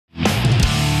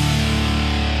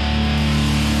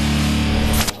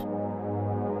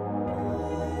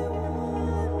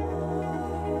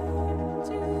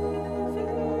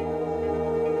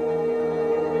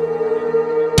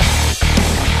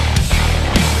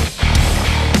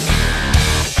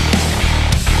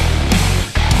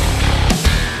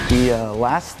The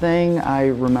last thing I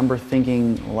remember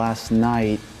thinking last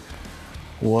night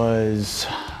was,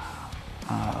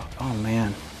 oh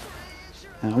man,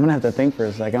 I'm gonna have to think for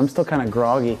a second. I'm still kind of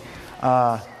groggy.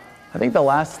 I think the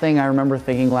last thing I remember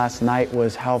thinking last night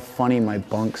was how funny my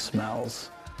bunk smells.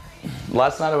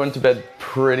 Last night I went to bed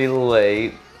pretty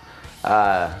late.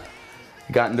 Got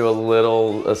into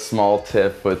a small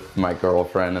tiff with my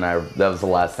girlfriend, and that was the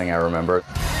last thing I remember.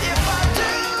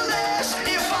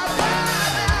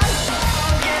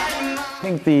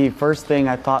 I think the first thing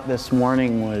I thought this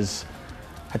morning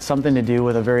had something to do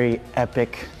with a very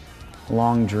epic,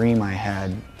 long dream I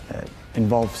had that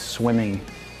involved swimming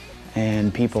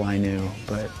and people I knew,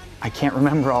 but I can't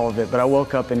remember all of it. But I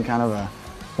woke up in kind of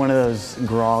one of those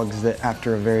grogs that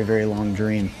after a very, very long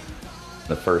dream.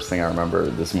 The first thing I remember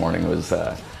this morning was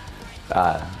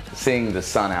seeing the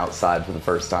sun outside for the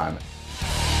first time.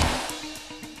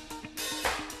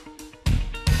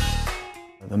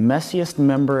 The messiest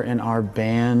member in our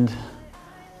band,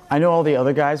 I know all the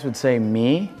other guys would say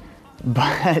me,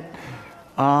 but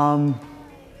I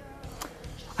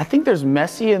think there's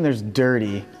messy and there's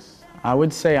dirty. I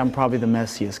would say I'm probably the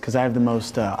messiest because I have the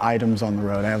most items on the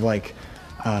road. I have like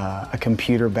a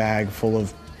computer bag full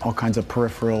of all kinds of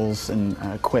peripherals and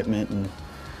equipment and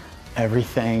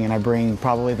everything, and I bring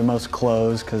probably the most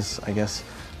clothes because I guess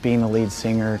being the lead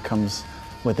singer comes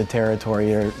with the territory.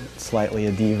 You're slightly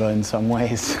a diva in some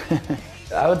ways.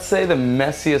 I would say the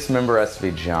messiest member has to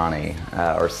be Johnny,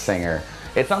 our singer.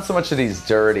 It's not so much that he's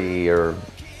dirty or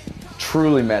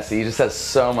truly messy, he just has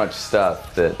so much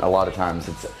stuff that a lot of times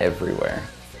it's everywhere.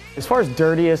 As far as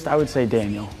dirtiest, I would say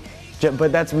Daniel,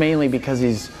 but that's mainly because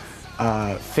he's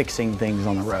fixing things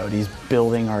on the road. He's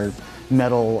building our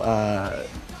metal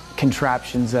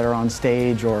contraptions that are on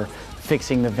stage or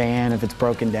fixing the van if it's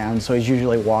broken down. So he's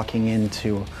usually walking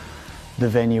into the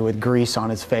venue with grease on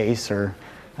his face or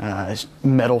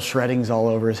metal shreddings all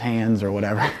over his hands or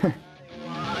whatever.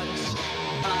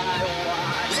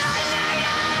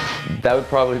 That would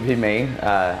probably be me.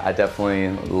 I definitely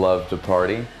love to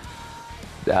party,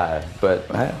 but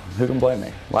who can blame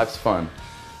me? Life's fun.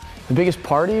 The biggest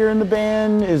partier in the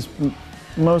band is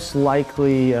most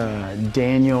likely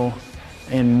Daniel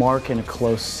and Mark in a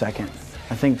close second.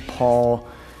 I think Paul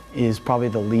is probably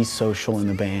the least social in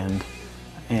the band,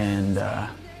 and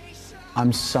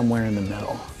I'm somewhere in the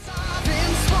middle.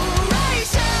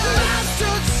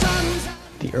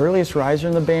 The earliest riser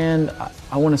in the band,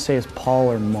 I want to say is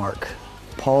Paul or Mark.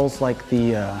 Paul's like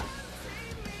the,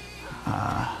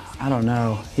 I don't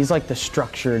know, he's like the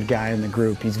structured guy in the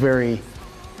group. He's very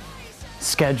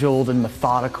scheduled and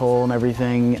methodical and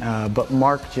everything, but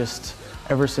Mark just,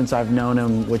 ever since I've known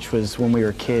him, which was when we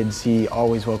were kids, he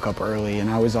always woke up early, and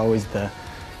I was always the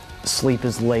sleep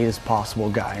as late as possible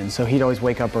guy. And so he'd always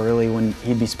wake up early when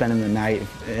he'd be spending the night,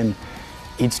 and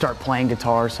he'd start playing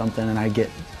guitar or something, and I'd get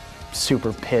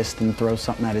super pissed and throw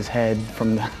something at his head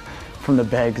from the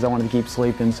bed because I wanted to keep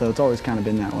sleeping. So it's always kind of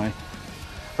been that way.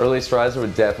 Earliest riser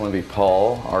would definitely be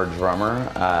Paul, our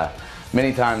drummer.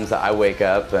 Many times I wake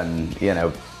up and, you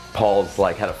know, Paul's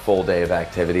like had a full day of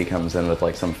activity, comes in with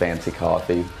like some fancy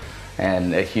coffee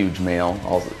and a huge meal,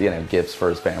 also, you know, gifts for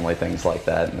his family, things like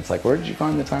that. And it's like, where did you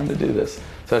find the time to do this?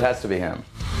 So it has to be him.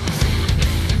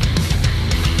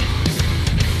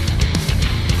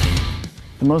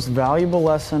 The most valuable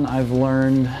lesson I've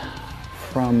learned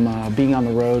from being on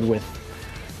the road with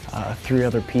 3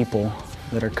 other people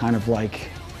that are kind of like,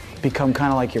 become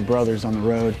kind of like your brothers on the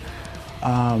road,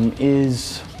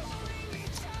 is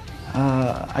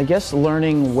I guess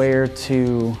learning where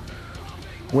to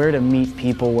meet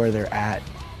people where they're at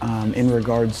in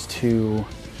regards to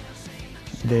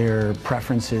their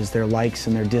preferences, their likes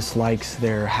and their dislikes,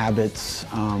 their habits.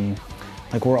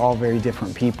 Like we're all very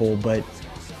different people, but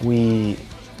we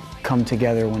come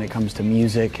together when it comes to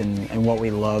music and what we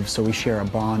love, so we share a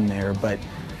bond there. But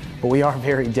we are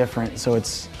very different, so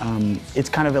it's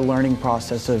kind of a learning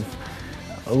process of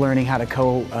learning how to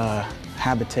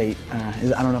cohabitate.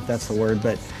 I don't know if that's the word,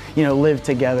 but you know, live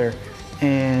together.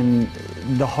 And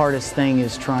the hardest thing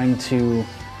is trying to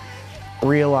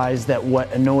realize that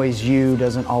what annoys you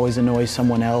doesn't always annoy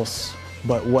someone else,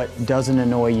 but what doesn't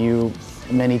annoy you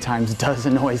many times does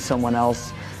annoy someone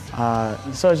else.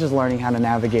 So it's just learning how to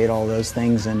navigate all those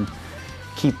things and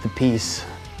keep the peace.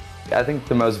 I think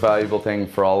the most valuable thing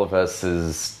for all of us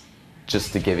is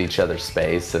just to give each other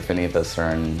space. If any of us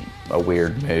are in a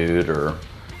weird mood, or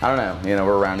I don't know, you know,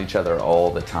 we're around each other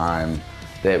all the time,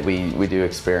 that we do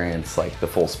experience like the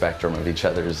full spectrum of each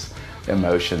other's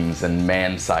emotions and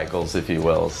man cycles, if you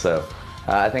will. So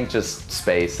I think just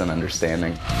space and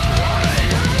understanding.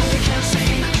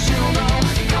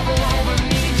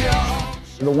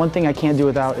 The one thing I can't do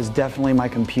without is definitely my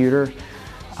computer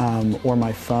or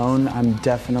my phone. I'm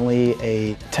definitely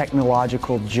a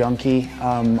technological junkie.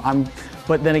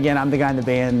 But then again, I'm the guy in the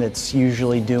band that's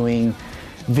usually doing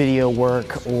video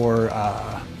work or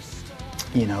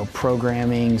you know,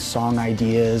 programming, song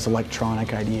ideas,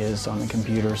 electronic ideas on the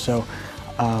computer. So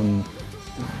I'm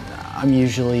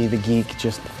usually the geek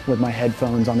just with my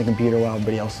headphones on the computer while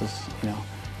everybody else is, you know,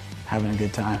 having a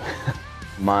good time.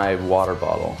 My water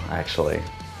bottle, actually.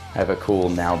 I have a cool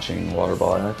Nalgene water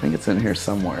bottle. I think it's in here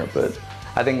somewhere, but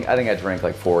I think I drink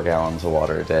like 4 gallons of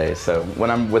water a day. So when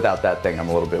I'm without that thing, I'm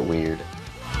a little bit weird.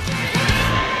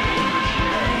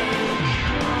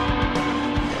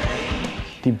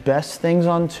 The best things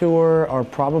on tour are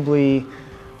probably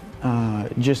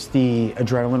just the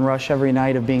adrenaline rush every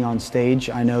night of being on stage.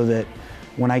 I know that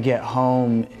when I get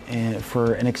home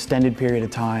for an extended period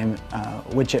of time,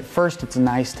 which at first it's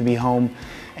nice to be home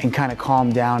and kind of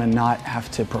calm down and not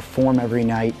have to perform every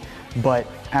night, but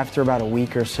after about a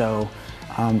week or so,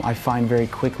 I find very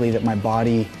quickly that my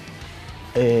body,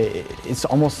 it's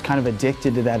almost kind of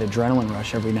addicted to that adrenaline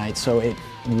rush every night, so it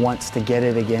wants to get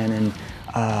it again,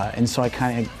 and so I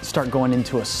kind of start going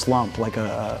into a slump, like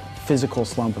a physical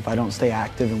slump if I don't stay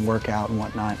active and work out and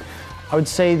whatnot. I would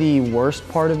say the worst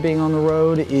part of being on the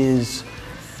road is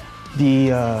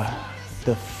the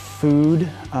food.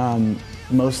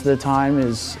 Most of the time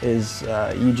is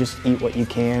you just eat what you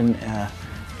can,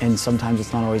 and sometimes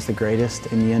it's not always the greatest,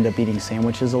 and you end up eating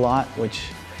sandwiches a lot, which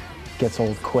gets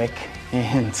old quick.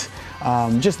 And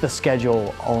just the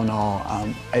schedule, all in all,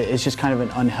 it's just kind of an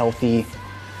unhealthy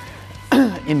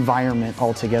environment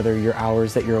altogether. Your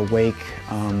hours that you're awake,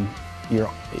 you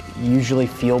usually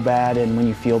feel bad, and when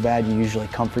you feel bad, you usually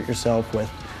comfort yourself with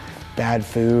bad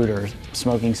food or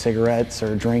smoking cigarettes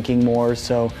or drinking more.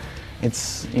 So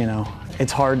it's, you know,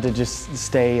 it's hard to just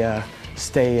stay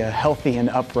healthy and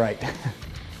upright.